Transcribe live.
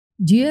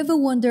Do you ever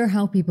wonder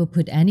how people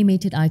put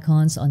animated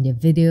icons on their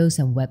videos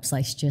and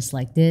websites just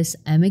like this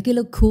and make it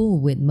look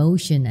cool with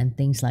motion and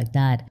things like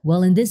that?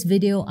 Well, in this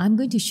video, I'm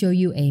going to show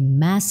you a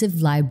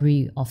massive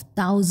library of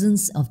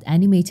thousands of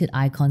animated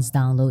icons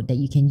download that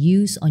you can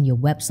use on your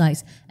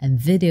websites and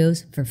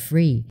videos for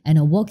free. And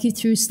I'll walk you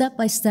through step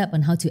by step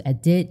on how to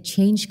edit,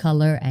 change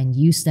color, and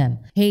use them.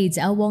 Hey, it's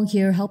Al Wong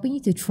here, helping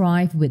you to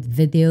thrive with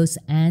videos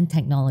and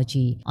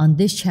technology. On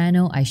this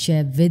channel, I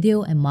share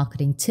video and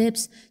marketing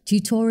tips,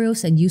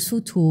 tutorials, and useful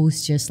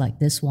tools just like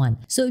this one.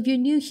 So if you're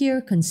new here,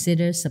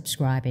 consider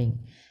subscribing.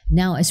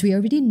 Now, as we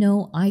already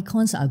know,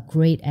 icons are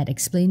great at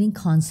explaining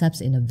concepts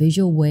in a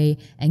visual way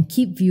and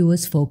keep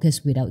viewers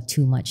focused without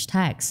too much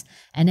text.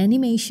 And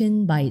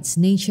animation, by its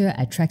nature,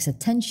 attracts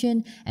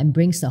attention and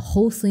brings the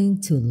whole thing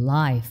to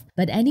life.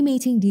 But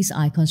animating these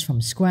icons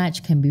from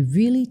scratch can be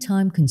really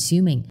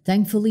time-consuming.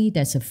 Thankfully,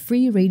 there's a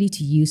free,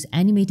 ready-to-use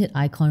animated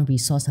icon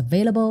resource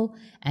available,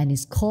 and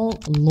it's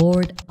called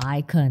Lord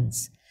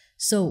Icons.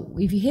 So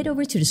if you head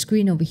over to the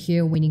screen over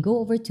here, when you go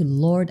over to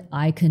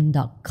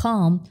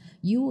lordicon.com,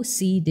 you will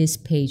see this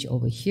page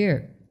over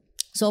here.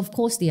 So of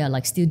course, they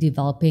are still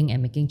developing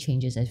and making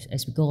changes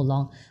as we go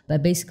along.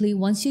 But basically,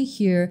 once you're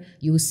here,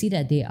 you will see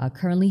that there are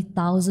currently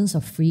thousands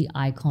of free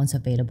icons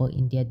available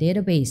in their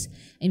database.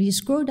 And if you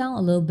scroll down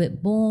a little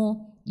bit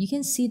more, you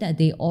can see that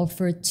they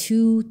offer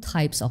two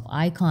types of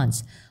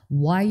icons.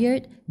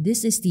 Wired,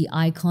 this is the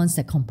icons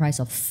that comprise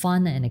of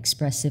fun and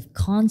expressive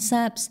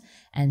concepts,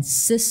 and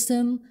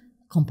system,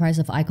 comprised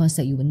of icons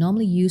that you would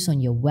normally use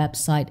on your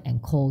website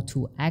and call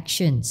to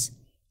actions.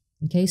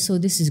 Okay, so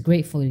this is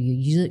great for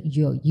your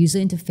user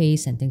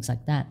interface and things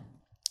like that.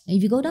 And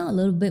if you go down a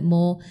little bit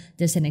more,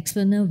 there's an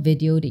explainer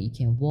video that you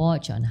can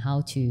watch on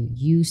how to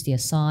use their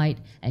site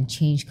and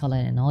change color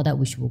and all that,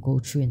 which we'll go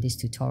through in this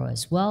tutorial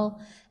as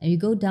well. And you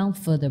go down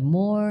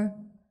furthermore,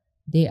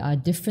 there are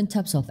different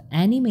types of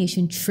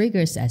animation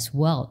triggers as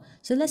well.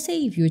 So let's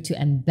say if you were to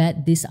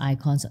embed these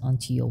icons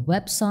onto your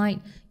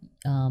website,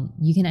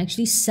 you can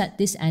actually set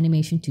this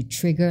animation to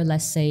trigger,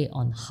 let's say,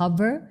 on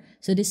hover.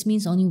 So this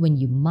means only when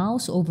you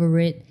mouse over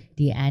it,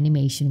 the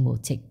animation will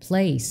take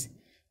place.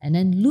 And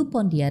then loop,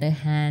 on the other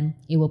hand,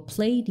 it will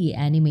play the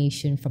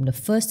animation from the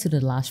first to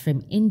the last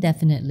frame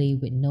indefinitely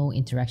with no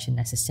interaction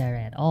necessary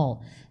at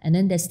all. And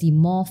then there's the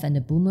morph and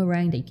the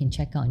boomerang that you can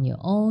check out on your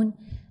own.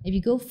 If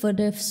you go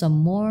further some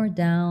more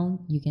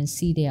down, you can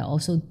see there are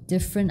also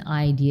different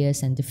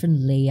ideas and different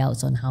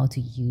layouts on how to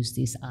use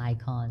these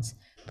icons.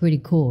 Pretty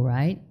cool,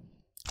 right?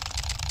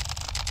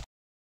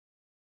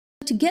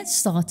 To get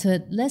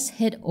started, let's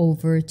head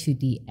over to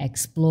the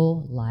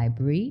Explore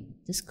library.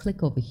 Just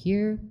click over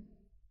here.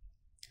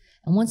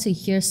 And once you're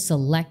here,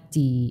 select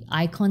the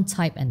icon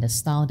type and the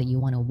style that you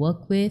want to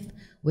work with.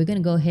 We're going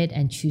to go ahead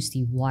and choose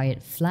the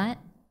wired flat.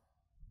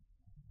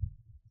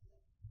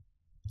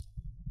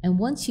 And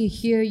once you're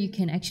here, you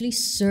can actually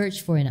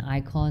search for an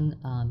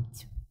icon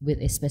with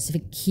a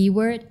specific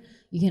keyword.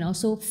 You can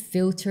also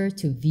filter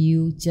to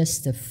view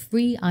just the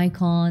free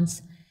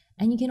icons.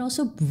 And you can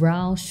also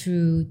browse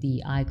through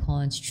the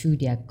icons through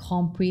their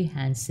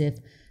comprehensive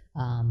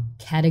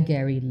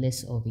category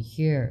list over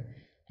here.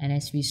 And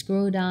as we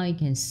scroll down, you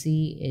can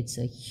see it's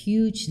a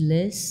huge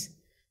list.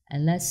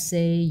 And let's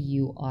say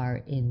you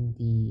are in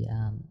the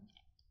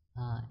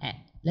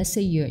let's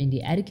say you're in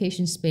the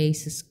education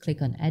space. Just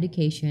click on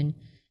education,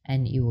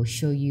 and it will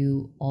show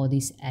you all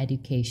these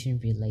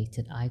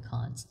education-related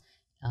icons.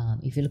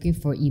 If you're looking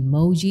for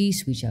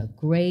emojis, which are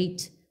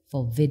great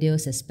for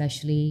videos,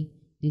 especially.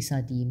 These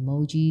are the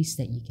emojis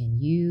that you can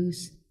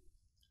use.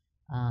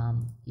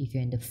 If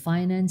you're in the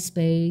finance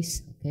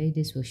space, okay,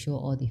 this will show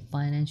all the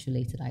finance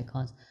related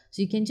icons.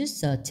 So you can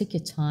just take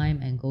your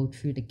time and go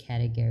through the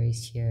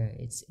categories here.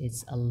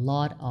 It's a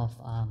lot of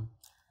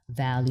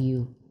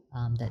value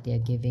that they're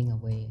giving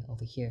away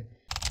over here.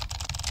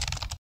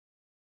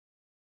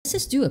 Let's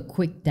just do a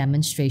quick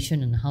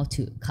demonstration on how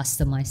to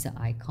customize the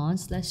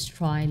icons. Let's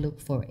try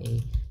look for a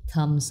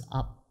thumbs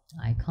up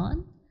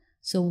icon.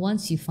 So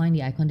once you find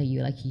the icon that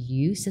you like to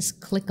use, just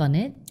click on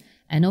it.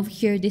 And over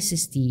here, this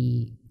is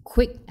the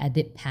quick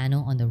edit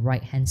panel on the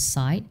right hand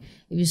side.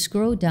 If you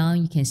scroll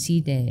down, you can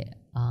see that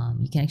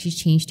you can actually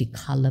change the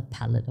color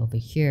palette over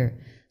here.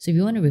 So if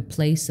you want to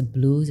replace the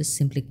blue, just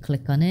simply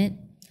click on it.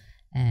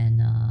 And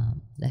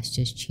let's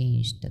just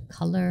change the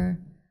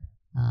color.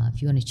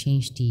 If you want to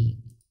change the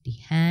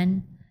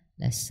hand,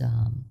 let's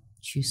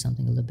choose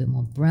something a little bit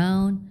more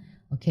brown.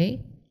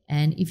 Okay.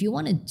 And if you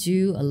want to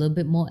do a little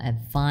bit more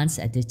advanced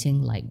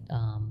editing, like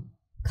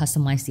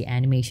customize the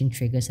animation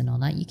triggers and all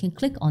that, you can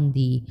click on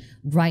the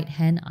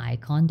right-hand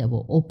icon that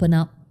will open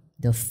up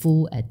the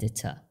full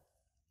editor.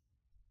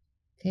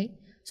 Okay,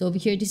 so over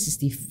here, this is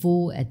the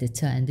full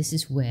editor, and this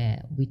is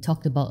where we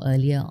talked about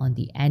earlier on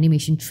the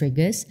animation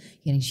triggers.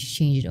 You can actually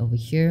change it over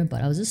here,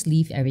 but I'll just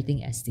leave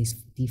everything as this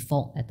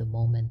default at the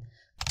moment.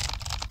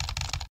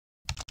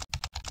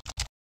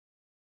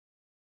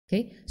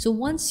 Okay, so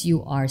once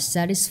you are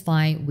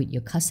satisfied with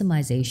your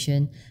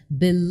customization,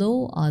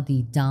 below are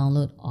the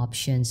download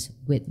options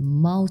with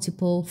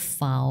multiple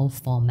file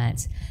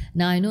formats.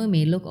 Now, I know it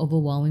may look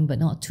overwhelming, but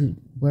not to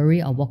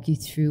worry. I'll walk you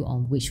through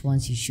on which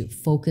ones you should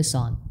focus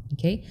on.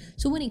 Okay,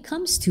 so when it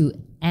comes to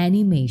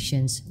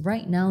animations,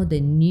 right now the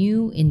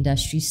new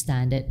industry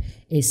standard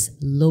is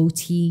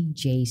Lottie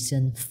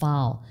JSON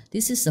file.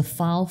 This is a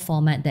file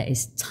format that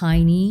is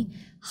tiny,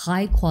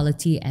 high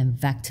quality and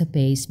vector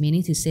based,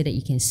 meaning to say that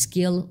you can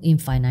scale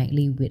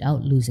infinitely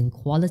without losing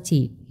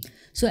quality.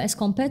 So as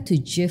compared to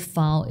GIF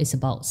file, it's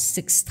about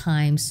 6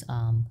 times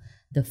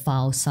the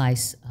file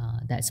size.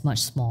 That's much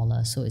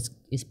smaller, so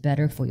it's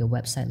better for your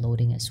website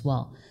loading as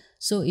well.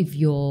 So if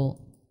your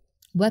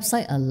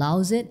website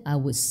allows it, I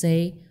would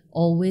say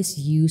always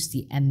use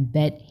the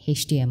embed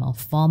HTML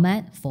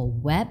format for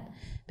web,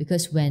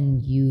 because when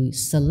you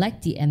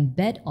select the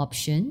embed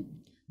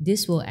option,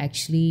 this will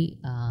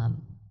actually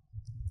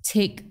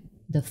take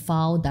the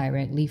file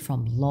directly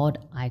from load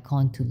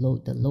icon to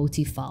load the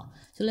Lottie file.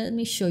 So let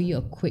me show you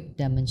a quick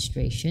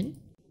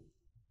demonstration.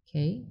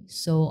 Okay,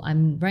 so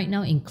I'm right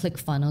now in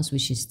ClickFunnels,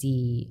 which is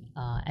the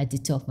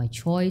editor of my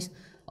choice.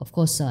 Of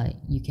course,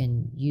 you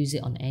can use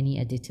it on any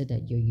editor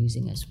that you're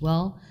using as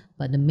well.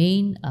 But the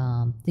main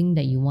thing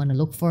that you want to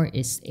look for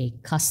is a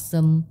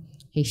custom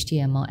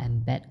HTML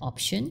embed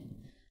option.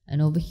 And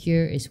over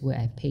here is where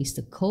I paste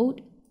the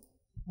code.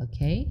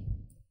 Okay.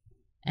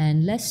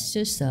 And let's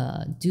just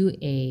do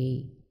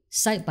a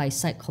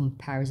side-by-side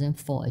comparison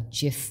for a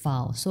GIF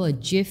file. So a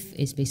GIF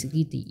is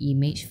basically the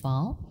image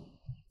file.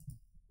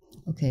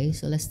 Okay,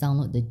 so let's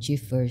download the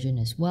GIF version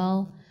as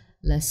well.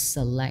 Let's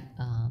select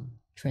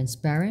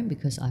transparent,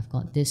 because I've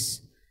got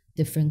this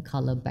different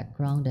color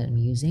background that I'm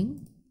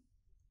using.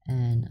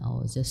 And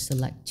I'll just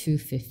select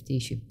 250,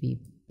 should be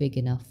big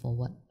enough for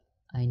what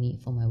I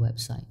need for my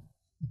website.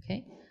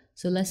 Okay,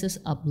 so let's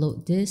just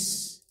upload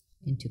this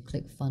into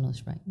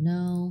ClickFunnels right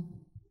now.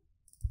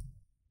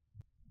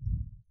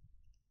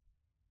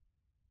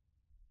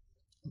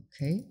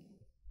 Okay,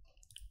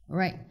 all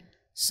right,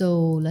 so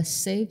let's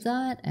save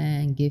that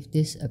and give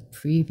this a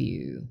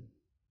preview.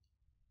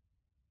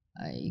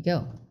 There you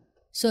go.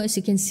 So as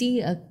you can see,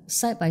 a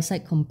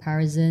side-by-side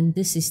comparison.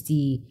 This is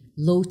the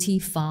Lottie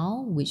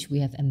file, which we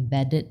have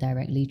embedded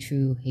directly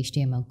through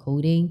HTML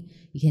coding.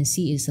 You can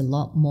see it's a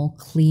lot more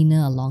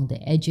cleaner along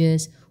the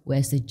edges,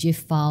 whereas the GIF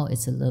file,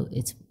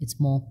 it's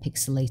more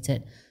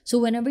pixelated. So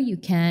whenever you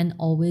can,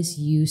 always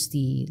use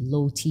the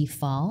Lottie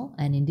file,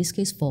 and in this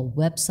case for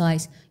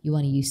websites, you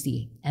want to use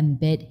the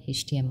embed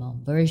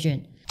HTML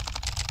version.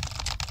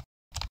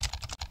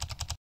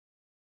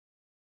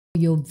 For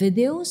your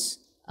videos,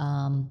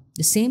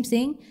 the same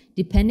thing,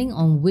 depending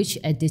on which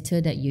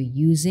editor that you're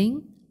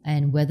using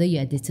and whether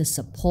your editor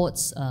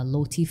supports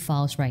Lottie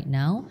files right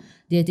now.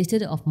 The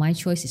editor of my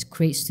choice is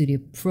Create Studio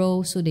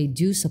Pro, so they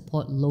do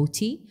support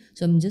Lottie.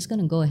 So I'm just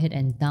going to go ahead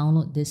and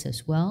download this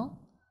as well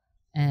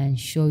and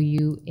show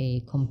you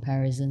a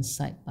comparison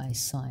side by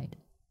side.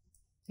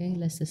 Okay,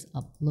 let's just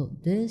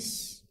upload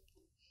this,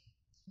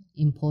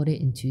 import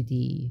it into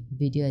the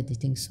video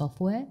editing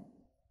software.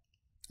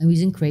 I'm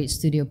using Create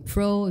Studio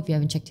Pro. If you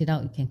haven't checked it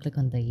out, you can click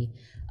on the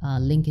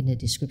link in the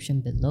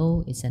description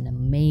below. It's an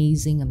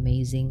amazing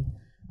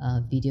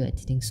video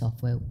editing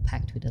software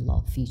packed with a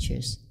lot of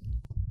features.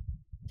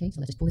 Okay, so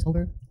let's just pull this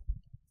over.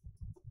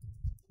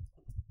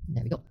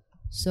 There we go.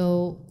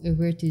 So if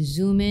we're to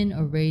zoom in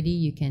already,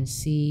 you can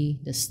see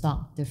the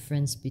stark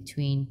difference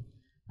between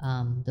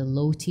the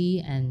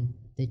Lottie and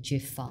the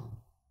GIF file.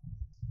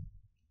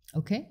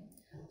 Okay,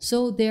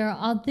 so there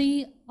are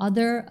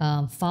other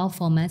file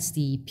formats.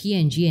 The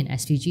PNG and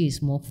SVG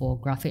is more for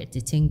graphic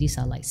editing. These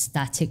are like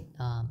static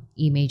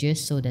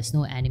images, so there's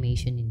no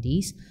animation in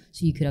these.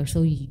 So you could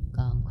also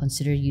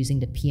consider using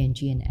the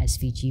PNG and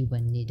SVG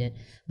when needed.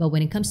 But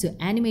when it comes to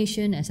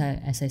animation, as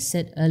I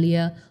said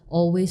earlier,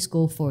 always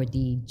go for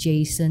the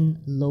JSON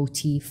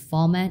Lottie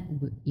format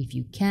if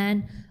you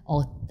can,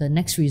 or the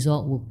next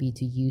resort would be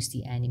to use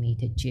the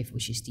animated GIF,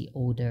 which is the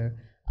older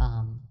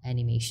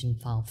animation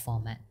file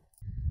format.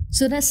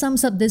 So that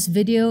sums up this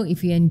video.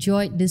 If you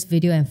enjoyed this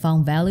video and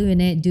found value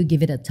in it, do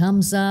give it a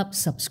thumbs up,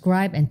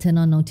 subscribe, and turn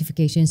on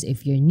notifications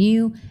if you're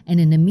new. And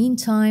in the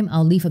meantime,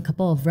 I'll leave a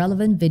couple of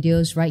relevant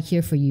videos right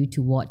here for you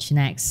to watch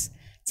next.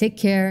 Take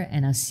care,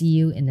 and I'll see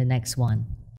you in the next one.